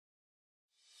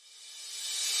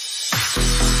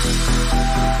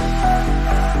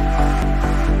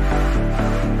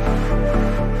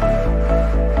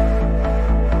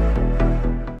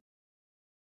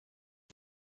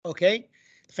Okay,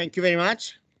 thank you very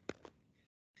much.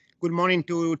 Good morning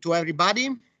to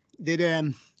everybody.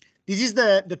 This is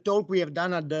the talk we have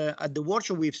done at the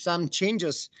workshop with some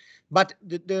changes. But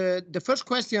the first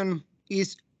question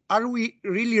is, are we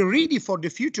really ready for the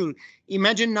future?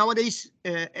 Imagine nowadays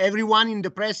everyone in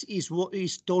the press is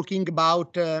talking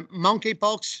about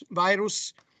monkeypox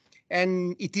virus,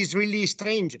 and it is really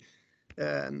strange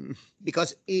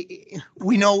because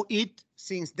we know it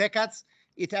since decades.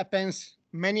 It happens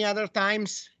many other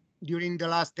times during the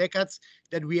last decades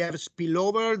that we have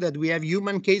spillover, that we have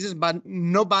human cases, but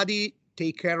nobody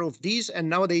take care of this. And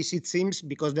nowadays it seems,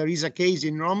 because there is a case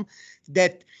in Rome,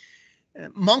 that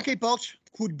monkeypox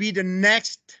could be the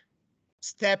next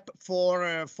step for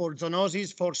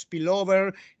zoonosis, for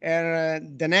spillover,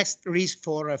 the next risk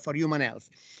for human health.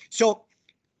 So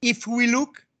if we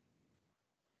look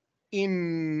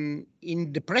in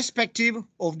the perspective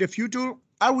of the future,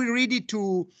 are we ready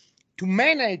to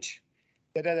manage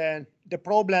the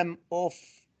problem of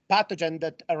pathogen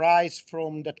that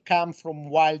come from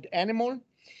wild animal?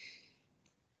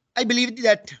 I believe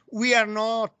that we are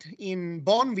not in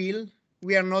Bonneville.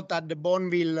 We are not at the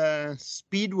Bonneville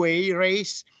Speedway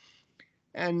race,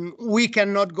 and we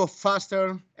cannot go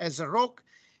faster as a rock.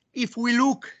 If we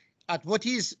look at what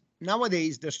is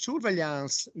nowadays the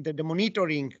surveillance, the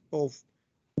monitoring of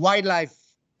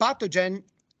wildlife pathogen,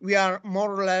 we are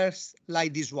more or less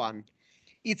like this one.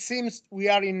 It seems we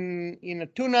are in a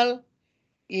tunnel.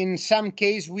 In some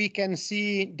case, we can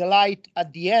see the light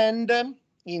at the end.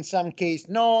 In some case,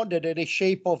 no. The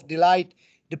shape of the light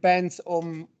depends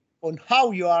on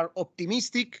how you are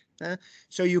optimistic.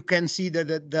 So you can see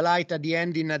the light at the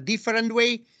end in a different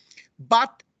way.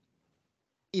 But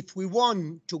if we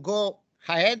want to go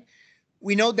ahead,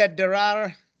 we know that there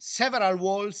are several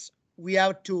walls we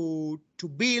have to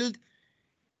build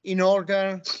in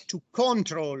order to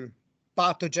control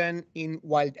pathogen in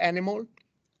wild animal.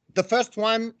 The first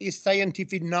one is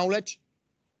scientific knowledge.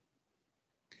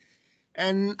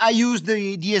 And I use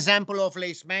the example of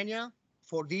leishmania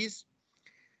for this,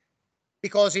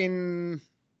 because in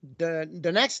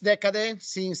the next decade,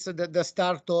 since the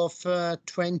start of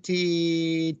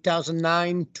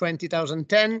 2009,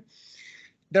 2010,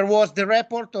 there was the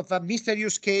report of a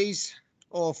mysterious case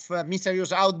of a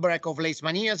mysterious outbreak of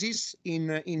leishmaniasis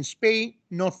in Spain,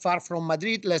 not far from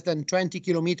Madrid, less than 20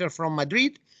 kilometers from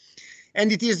Madrid.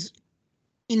 And it is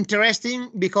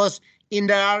interesting because in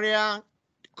the area,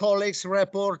 colleagues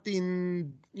report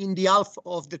in the half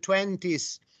of the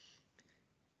 20s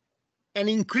an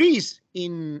increase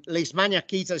in leishmania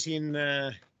cases in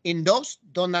dogs.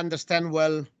 Don't understand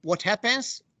well what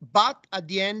happens, but at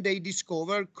the end they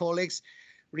discovered, colleagues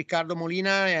Ricardo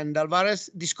Molina and Alvarez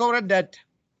discovered that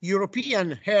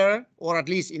European hare, or at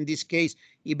least in this case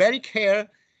Iberic hare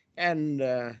and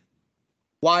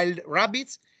wild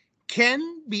rabbits, can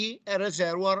be a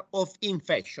reservoir of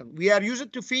infection. We are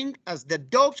used to think as the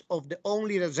dogs of the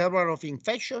only reservoir of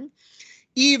infection.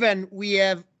 Even we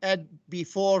have had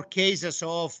before cases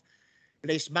of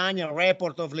leishmania,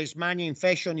 report of leishmania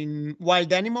infection in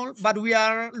wild animal, but we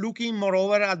are looking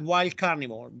moreover at wild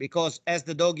carnivore, because as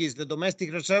the dog is the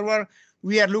domestic reservoir,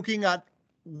 we are looking at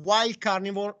wild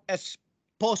carnivore as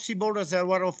possible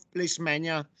reservoir of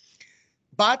leishmania.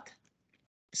 But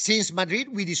since Madrid,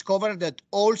 we discovered that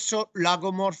also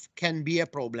lagomorph can be a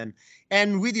problem.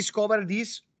 And we discovered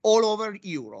this all over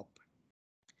Europe.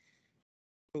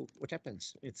 Oh, what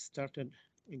happens? It started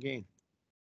again.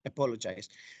 Apologize.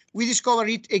 We discovered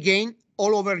it again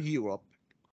all over Europe.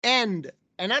 And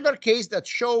another case that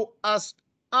shows us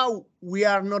how we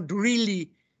are not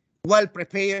really well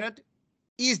prepared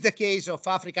is the case of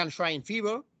African swine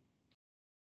fever.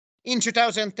 In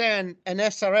 2010, an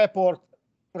EFSA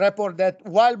report that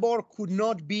wild boar could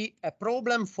not be a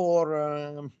problem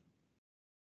for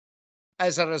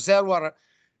as a reservoir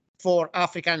for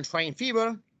African swine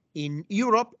fever in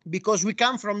Europe, because we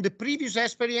come from the previous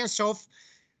experience of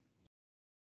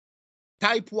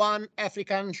type 1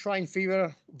 African swine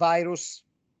fever virus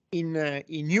in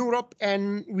Europe,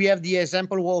 and we have the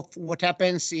example of what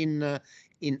happens in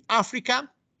Africa.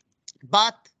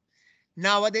 But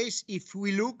nowadays, if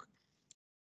we look,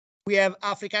 we have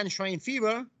African swine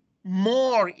fever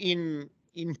more in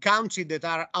countries that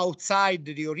are outside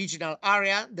the original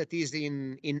area, that is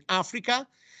in Africa,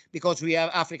 because we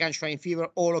have African swine fever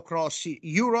all across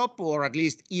Europe, or at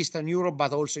least Eastern Europe,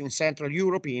 but also in Central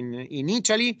Europe, in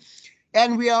Italy.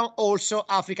 And we have also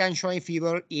African swine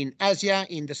fever in Asia,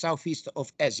 in the southeast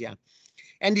of Asia.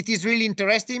 And it is really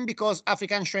interesting because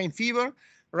African swine fever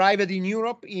arrived in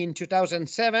Europe in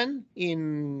 2007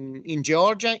 in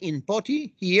Georgia, in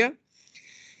Poti, here.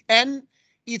 And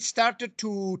it started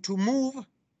to move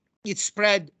It's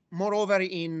spread moreover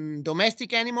in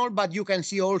domestic animal, but you can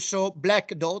see also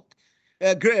blue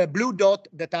dot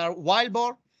that are wild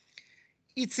boar.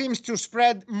 It seems to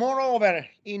spread moreover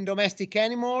in domestic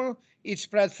animal. It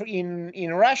spread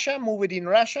in Russia, moved in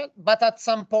Russia, but at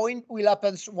some point will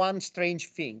happen one strange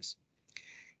things.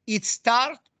 It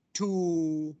start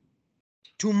to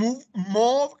move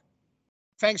more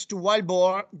thanks to wild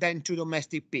boar than to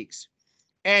domestic pigs.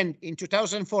 And in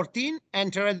 2014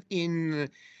 entered in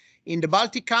the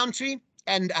Baltic country,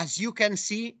 and as you can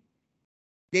see,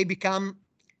 they become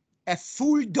a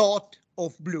full dot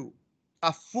of blue,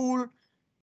 a full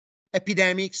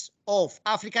epidemics of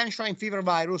African swine fever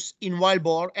virus in wild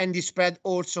boar, and it spread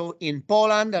also in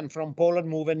Poland, and from Poland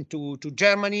moving to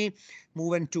Germany,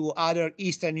 moving to other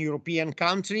Eastern European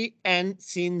country. And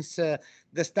since the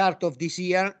start of this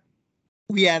year,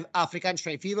 we have African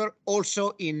swine fever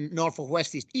also in north of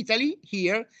West Italy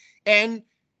here, and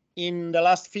in the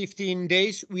last 15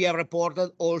 days, we have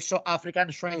reported also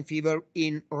African swine fever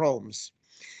in Rome.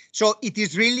 So it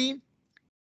is really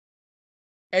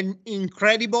an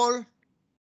incredible,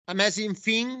 amazing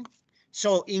thing.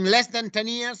 So in less than 10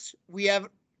 years, we have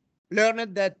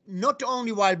learned that not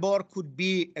only wild boar could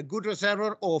be a good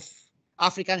reservoir of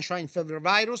African swine fever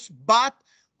virus, but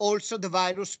also the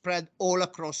virus spread all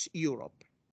across Europe.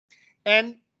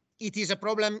 And it is a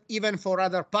problem even for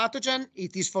other pathogen.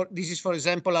 This is, for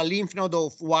example, a lymph node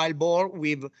of wild boar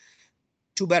with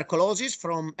tuberculosis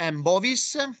from M.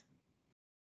 bovis.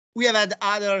 We have had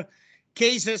other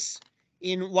cases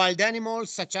in wild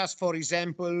animals, such as, for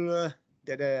example,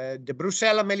 the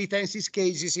Brucella melitensis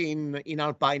cases in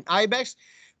alpine ibex.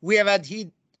 We have had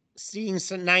it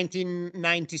since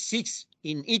 1996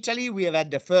 in Italy. We have had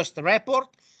the first report,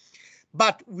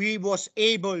 but we was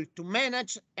able to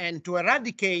manage and to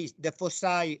eradicate the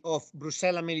foci of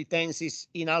Brucella melitensis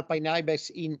in alpine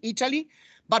ibex in Italy.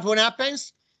 But what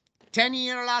happens 10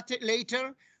 years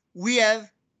later, we have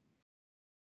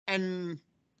an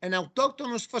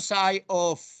autochthonous foci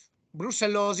of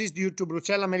brucellosis due to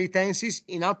Brucella melitensis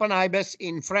in alpine ibex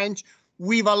in French,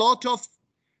 with a lot of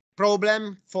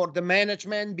problem for the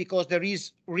management, because there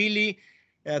is really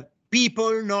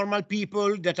normal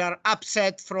people that are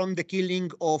upset from the killing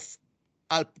of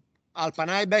alpine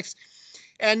ibex.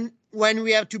 And when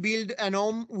we have to build a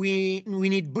home, we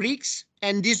need bricks,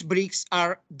 and these bricks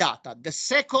are data. The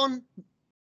second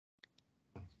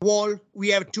wall we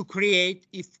have to create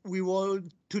if we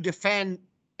want to defend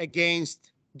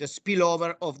against the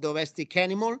spillover of domestic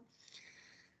animal.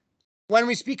 When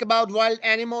we speak about wild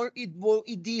animal,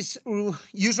 it is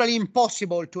usually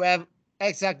impossible to have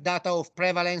exact data of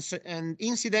prevalence and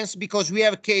incidence, because we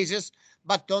have cases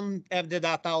but don't have the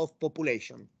data of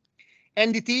population.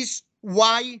 And it is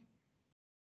why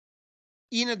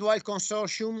ENETWILD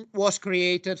consortium was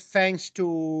created, thanks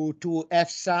to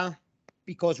EFSA,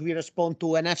 because we respond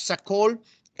to an EFSA call.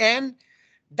 And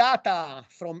data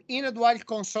from ENETWILD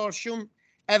consortium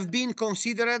have been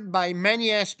considered by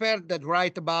many experts that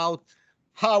write about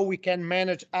how we can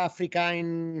manage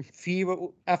African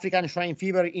swine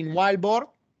fever in wild boar.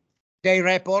 They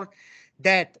report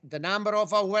that the number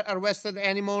of harvested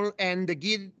animal and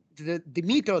the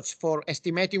methods for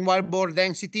estimating wild boar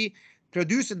density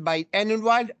produced by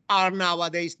ENETWILD are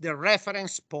nowadays the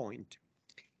reference point.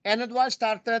 ENETWILD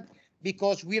started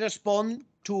because we respond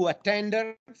to a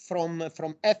tender from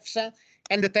EFSA,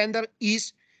 and the tender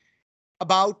is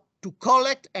about to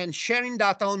collect and sharing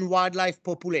data on wildlife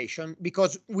population,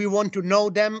 because we want to know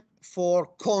them for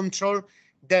control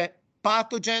the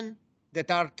pathogen that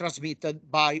are transmitted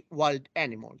by wild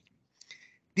animals.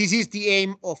 This is the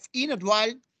aim of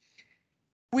ENETWILD.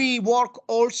 We work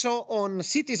also on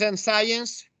citizen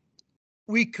science.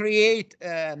 We create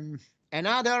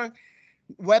another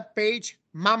web page,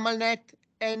 MammalNet,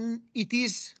 and it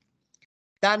is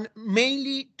done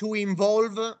mainly to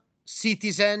involve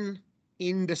citizens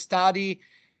in the study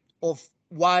of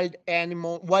wild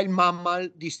mammal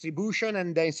distribution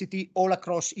and density all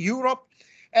across Europe.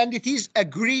 And it is a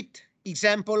great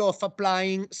example of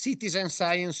applying citizen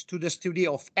science to the study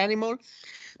of animal.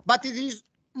 But it is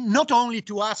not only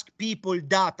to ask people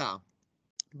data,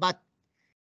 but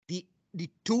the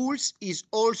tools is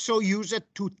also used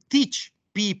to teach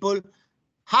people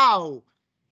how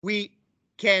we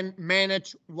can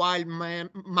manage wild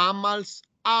mammals,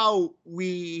 how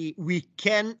we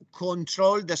can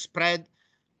control the spread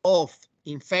of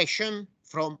infection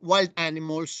from wild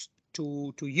animals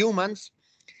to humans.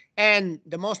 And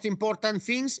the most important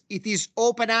things, it is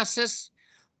open access.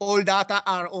 All data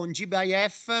are on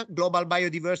GBIF, Global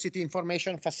Biodiversity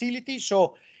Information Facility,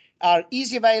 so are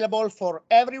easy available for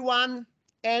everyone.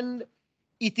 And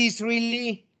it is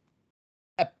really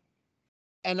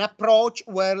an approach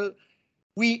where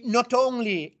we not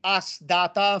only ask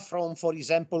data from, for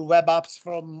example, web apps,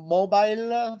 from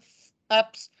mobile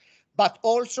apps, but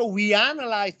also we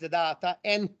analyze the data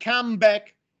and come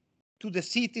back to the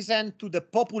citizen, to the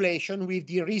population with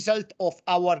the result of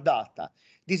our data.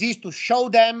 This is to show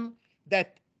them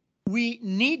that we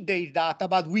need their data,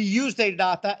 but we use their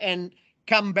data and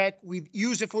come back with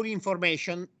useful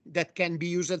information that can be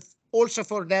used also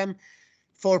for them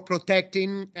for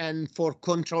protecting and for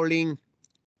controlling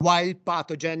wild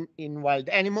pathogen in wild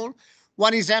animal.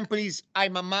 One example is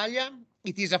iMammalia.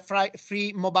 It is a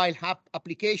free mobile app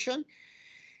application.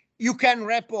 You can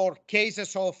report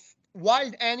cases of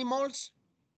wild animals,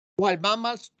 wild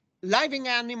mammals, living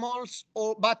animals,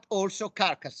 but also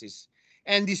carcasses.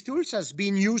 And this tool has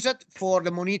been used for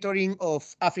the monitoring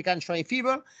of African swine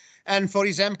fever. And for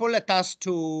example, let us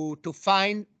to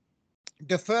find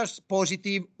the first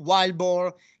positive wild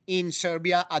boar in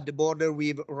Serbia at the border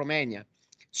with Romania.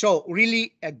 So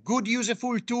really a good,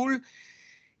 useful tool.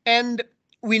 And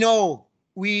we know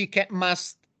we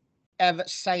must have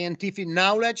scientific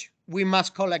knowledge. We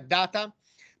must collect data,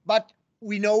 but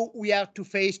we know we have to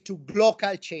face to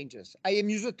local changes. I am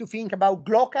used to think about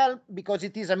local because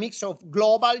it is a mix of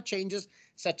global changes,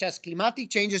 such as climatic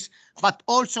changes, but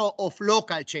also of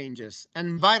local changes,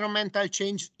 environmental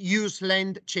change, use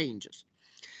land changes.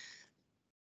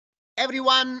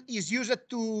 Everyone is used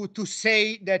to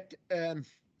say that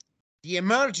the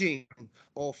emerging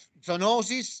of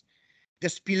zoonosis, the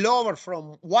spillover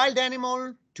from wild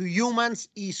animal to humans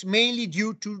is mainly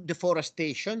due to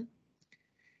deforestation.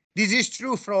 This is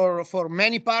true for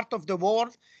many parts of the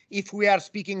world. If we are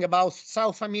speaking about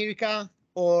South America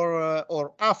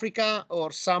or Africa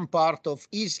or some part of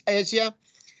East Asia,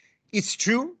 it's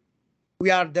true. We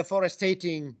are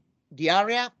deforesting the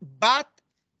area, but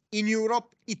in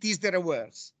Europe, it is the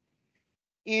reverse.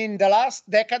 In the last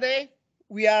decade,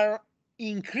 we are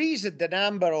increased the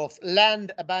number of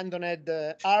land abandoned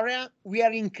area. We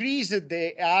are increased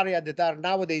the area that are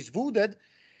nowadays wooded.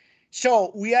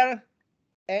 So we are,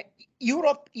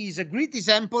 Europe is a great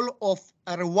example of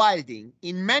a rewilding.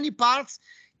 In many parts,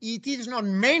 it is not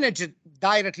managed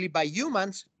directly by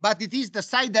humans, but it is the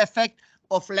side effect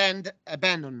of land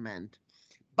abandonment.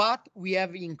 But we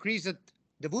have increased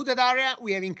the wooded area,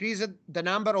 we have increased the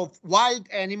number of wild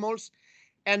animals,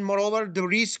 and moreover, the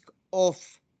risk of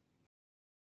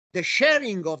the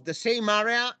sharing of the same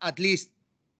area, at least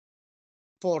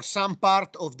for some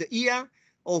part of the year,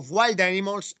 of wild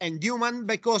animals and human,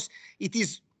 because it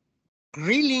is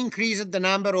really increased the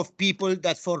number of people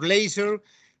that for leisure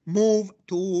move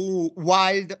to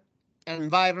wild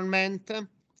environment.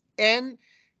 And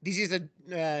this is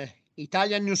a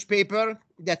Italian newspaper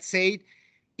that said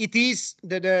it is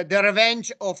the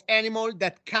revenge of animals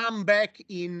that come back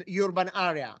in urban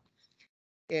area.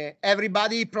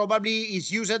 Everybody probably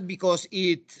is used because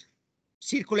it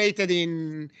circulated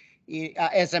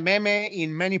as a meme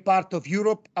in many parts of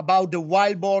Europe about the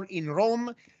wild boar in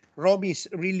Rome. Rome is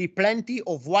really plenty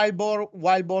of wild boar.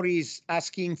 Wild boar is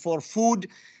asking for food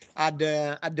at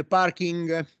the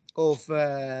parking of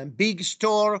big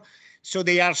store. So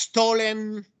they are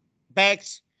stolen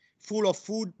bags full of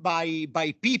food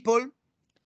by people.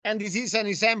 And this is an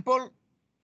example.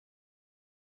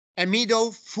 A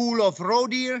meadow full of roe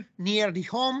deer near the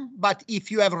home. But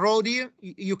if you have roe deer,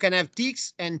 you can have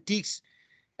ticks, and ticks,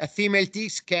 a female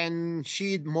ticks can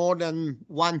shed more than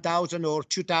 1,000 or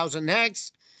 2,000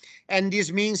 eggs. And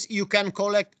this means you can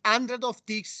collect hundreds of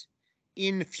ticks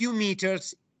in few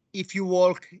meters if you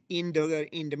walk in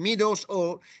the meadows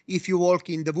or if you walk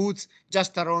in the woods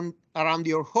just around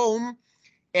your home.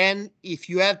 And if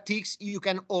you have ticks, you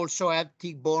can also have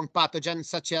tick-borne pathogens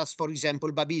such as, for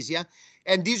example, Babesia.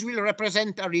 And this will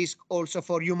represent a risk also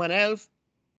for human health.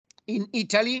 In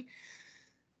Italy,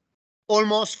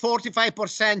 almost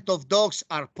 45% of dogs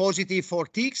are positive for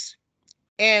ticks,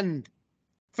 and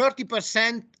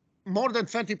 30%, more than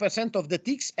 30% of the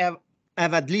ticks have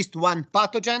at least one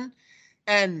pathogen,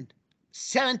 and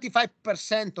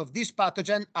 75% of this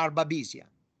pathogen are Babesia.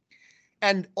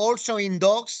 And also in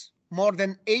dogs, more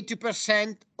than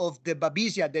 80% of the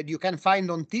Babesia that you can find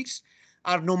on ticks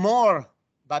are no more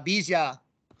Babesia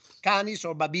canis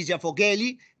or Babesia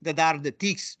vogeli, that are the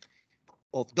ticks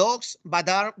of dogs, but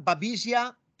are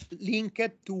Babesia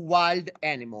linked to wild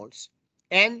animals.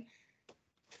 And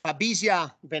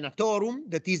Babesia venatorum,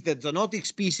 that is the zoonotic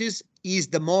species, is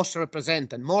the most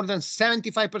represented. More than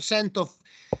 75% of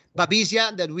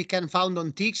Babesia that we can find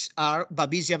on ticks are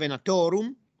Babesia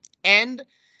venatorum. And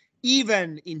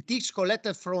even in ticks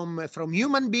collected from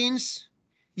human beings,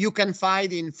 you can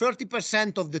find in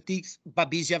 30% of the ticks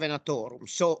Babesia venatorum.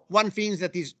 So one thing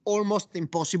that is almost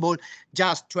impossible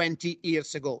just 20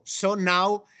 years ago. So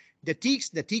now the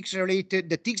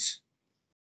ticks-borne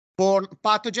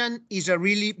pathogen is a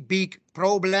really big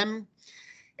problem.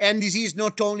 And this is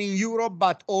not only in Europe,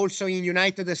 but also in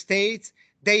United States.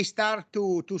 They start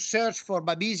to search for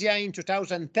Babesia in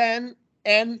 2010.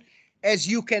 And as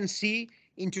you can see,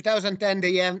 in 2010,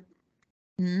 they have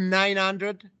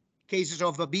 900 cases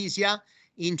of Babesia.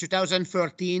 In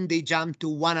 2013, they jumped to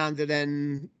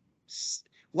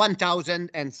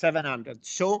 1,700.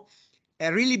 So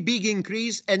a really big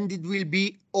increase, and it will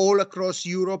be all across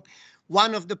Europe.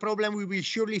 One of the problems we will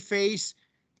surely face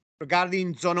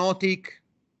regarding zoonotic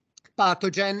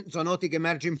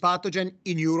emerging pathogen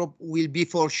in Europe will be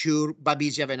for sure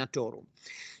Babesia venatorum.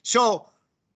 So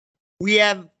we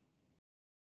have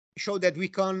showed that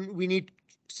we need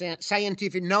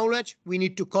scientific knowledge, we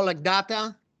need to collect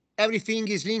data, everything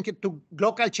is linked to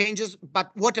local changes,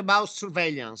 but what about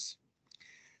surveillance?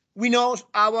 We know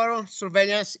our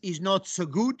surveillance is not so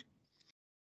good.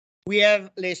 We have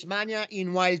leishmania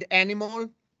in wild animal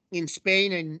in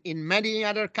Spain and in many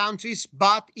other countries,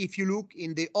 but if you look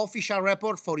in the official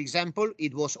report, for example,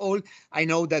 it was all, I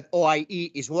know that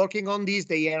OIE is working on this,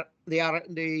 they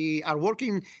are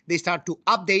working, they start to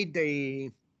update the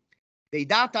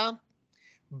data,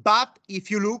 but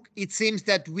if you look, it seems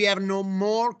that we have no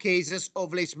more cases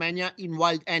of leishmania in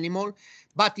wild animal,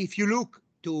 but if you look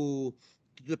to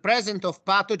the presence of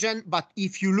pathogen, but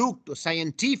if you look to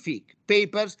scientific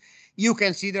papers, you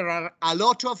can see there are a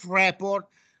lot of reports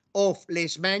of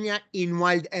leishmania in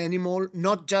wild animal,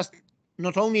 not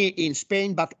only in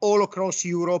Spain, but all across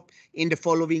Europe in the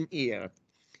following year.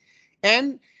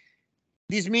 And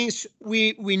this means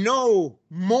we know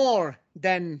more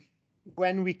than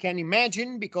when we can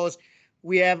imagine, because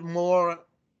we have more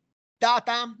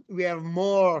data, we have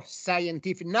more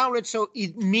scientific knowledge, so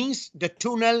it means the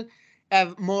tunnel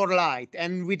have more light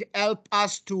and would help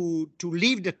us to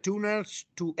leave the tunnels,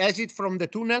 to exit from the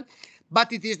tunnel,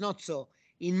 but it is not so.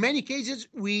 In many cases,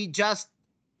 we just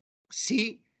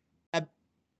see a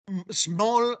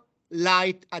small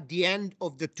light at the end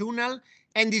of the tunnel,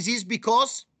 and this is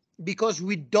because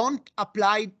we don't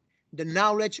apply the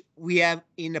knowledge we have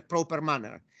in a proper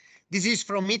manner. This is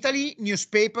from Italy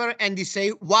newspaper, and they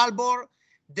say Walbor,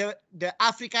 the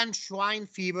African swine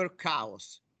fever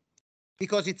chaos,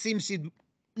 because it seems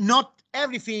not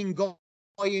everything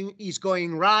is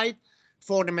going right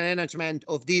for the management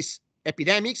of these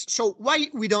epidemics. So why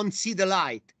we don't see the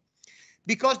light?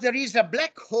 Because there is a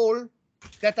black hole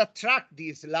that attracts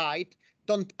this light,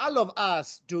 don't allow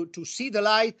us to see the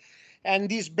light, and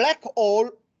this black hole,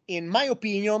 in my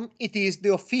opinion, it is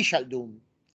the official doom.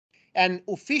 And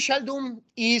official doom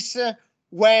is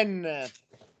when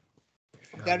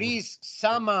there is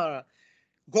some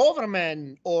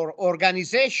government or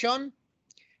organization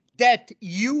that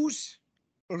use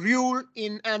rule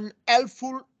in an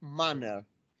helpful manner.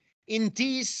 It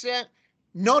is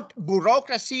not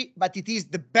bureaucracy, but it is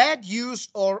the bad use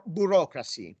or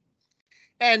bureaucracy.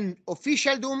 And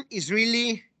officialdom is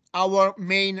really our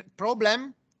main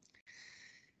problem,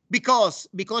 because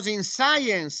in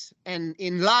science and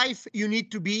in life, you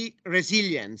need to be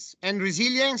resilient. And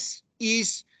resilience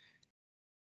is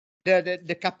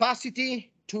the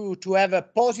capacity to have a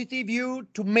positive view,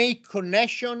 to make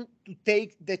connection, to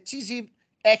take decisive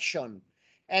action,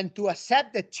 and to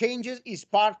accept that changes is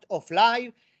part of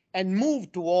life and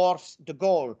move towards the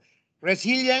goal.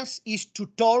 Resilience is to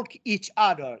talk each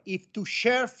other, if to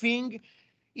share things,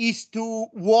 is to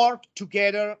work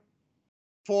together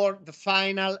for the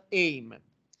final aim.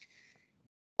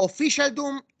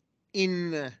 Officialdom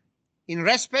in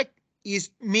respect is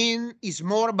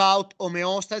more about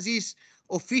homeostasis.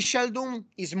 Officialdom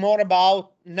is more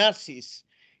about narcissism,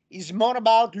 is more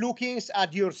about looking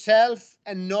at yourself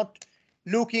and not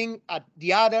looking at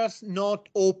the others, not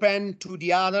open to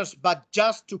the others, but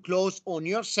just to close on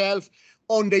yourself,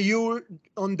 on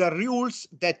the rules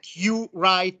that you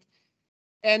write.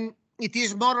 And it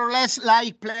is more or less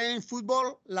like playing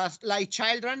football, like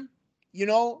children. You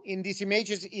know, in these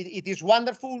images, it is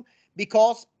wonderful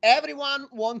because everyone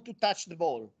wants to touch the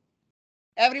ball.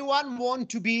 Everyone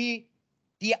wants to be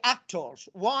the actors.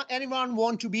 Anyone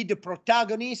wants to be the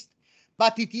protagonist,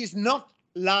 but it is not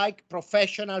like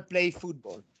professional play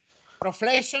football.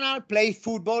 Professional play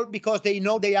football because they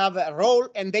know they have a role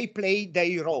and they play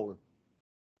their role.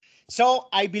 So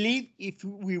I believe if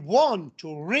we want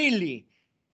to really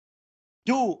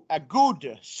do a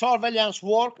good surveillance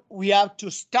work, we have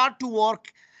to start to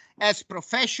work as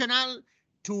professional,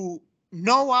 to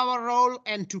know our role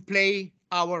and to play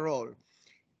our role.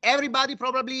 everybody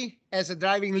probably has a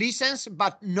driving license,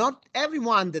 but not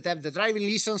everyone that have the driving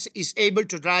license is able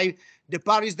to drive the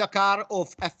Paris-Dakar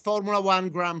of a Formula One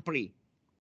Grand Prix.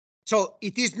 So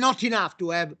it is not enough to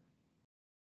have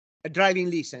a driving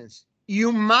license.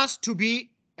 You must to be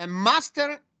a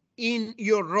master in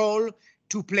your role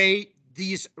to play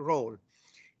this role.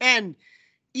 And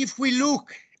if we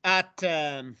look at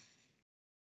a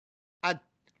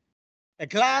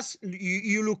glass,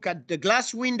 you look at the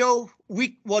glass window,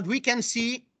 what we can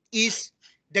see is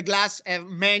the glass have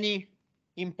many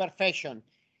imperfections.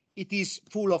 It is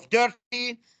full of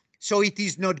dirty, so it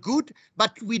is not good,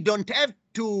 but we don't have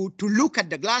to look at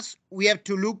the glass. We have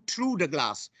to look through the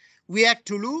glass. We have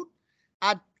to look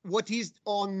at what is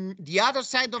on the other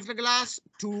side of the glass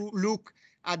to look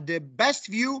at the best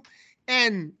view.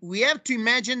 And we have to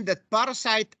imagine that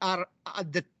parasites are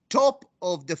at the top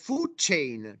of the food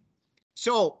chain.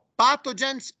 So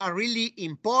pathogens are really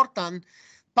important.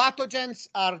 Pathogens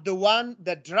are the one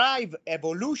that drive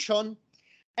evolution.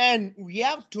 And we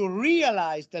have to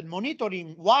realize that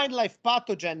monitoring wildlife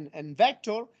pathogen and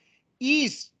vector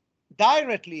is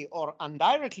directly or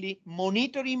indirectly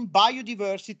monitoring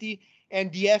biodiversity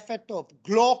and the effect of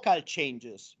local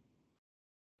changes.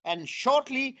 And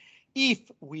shortly, if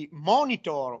we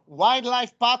monitor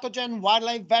wildlife pathogen,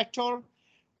 wildlife vector,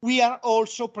 we are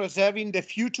also preserving the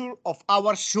future of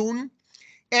our soon.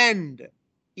 And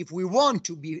if we want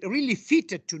to be really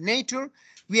fitted to nature,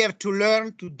 we have to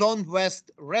learn to don't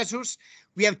waste resources.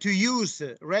 We have to use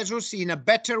resources in a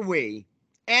better way.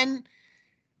 And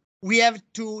we have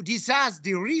to discuss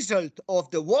the result of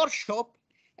the workshop.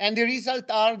 And the results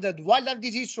are that wildlife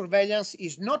disease surveillance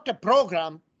is not a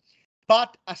program,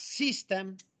 but a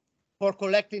system for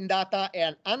collecting data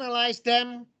and analyze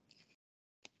them.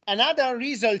 Another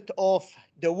result of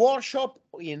the workshop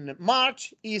in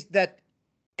March is that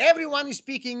everyone is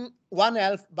speaking One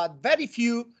Health, but very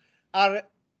few are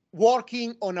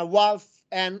working on a wealth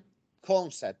and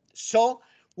concept. So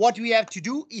what we have to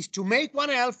do is to make One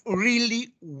Health really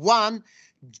one.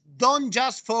 Don't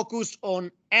just focus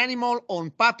on animal, on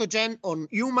pathogen, on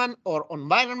human, or on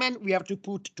environment. We have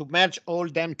to merge all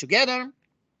them together.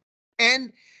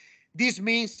 And this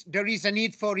means there is a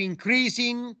need for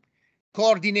increasing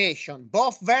coordination,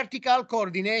 both vertical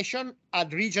coordination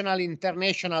at regional,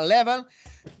 international level,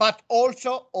 but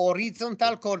also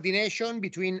horizontal coordination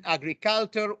between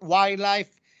agriculture,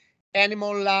 wildlife,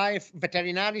 animal life,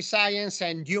 veterinary science,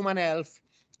 and human health.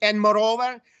 And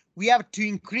moreover, we have to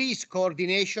increase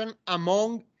coordination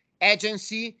among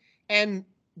agencies and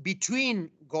between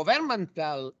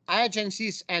governmental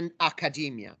agencies and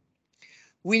academia.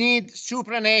 We need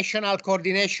supranational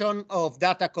coordination of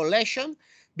data collection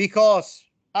because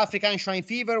African swine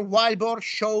fever, wild boar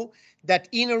show that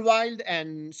ENETWILD,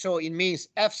 and so it means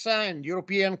EFSA and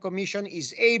European Commission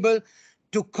is able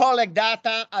to collect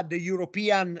data at the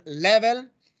European level.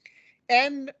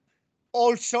 And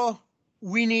also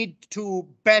we need to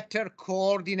better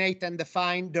coordinate and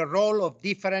define the role of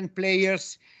different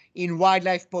players in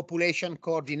wildlife population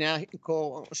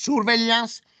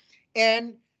surveillance.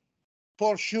 And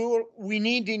for sure, we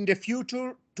need in the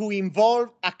future to involve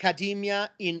academia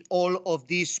in all of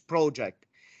these projects.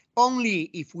 Only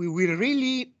if we will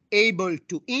really able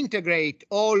to integrate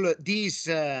all these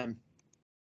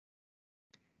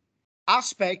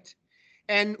aspects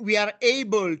and we are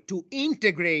able to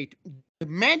integrate the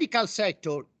medical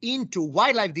sector into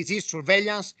wildlife disease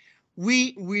surveillance,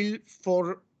 we will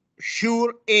for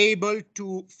sure able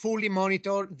to fully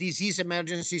monitor disease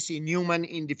emergencies in human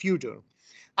in the future.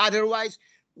 Otherwise,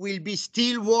 we'll be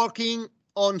still working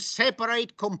on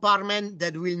separate compartments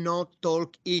that will not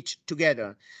talk each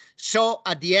together. So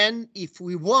at the end, if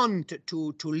we want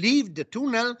to leave the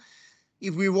tunnel,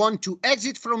 if we want to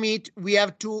exit from it, we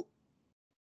have to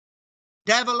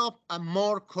develop a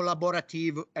more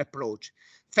collaborative approach.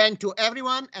 Thanks to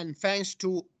everyone and thanks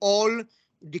to all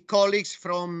the colleagues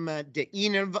from the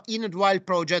ENETWILD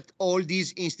project, all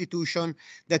these institutions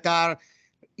that are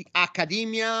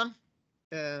academia,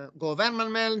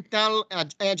 governmental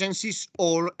agencies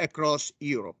all across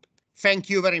Europe. Thank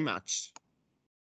you very much.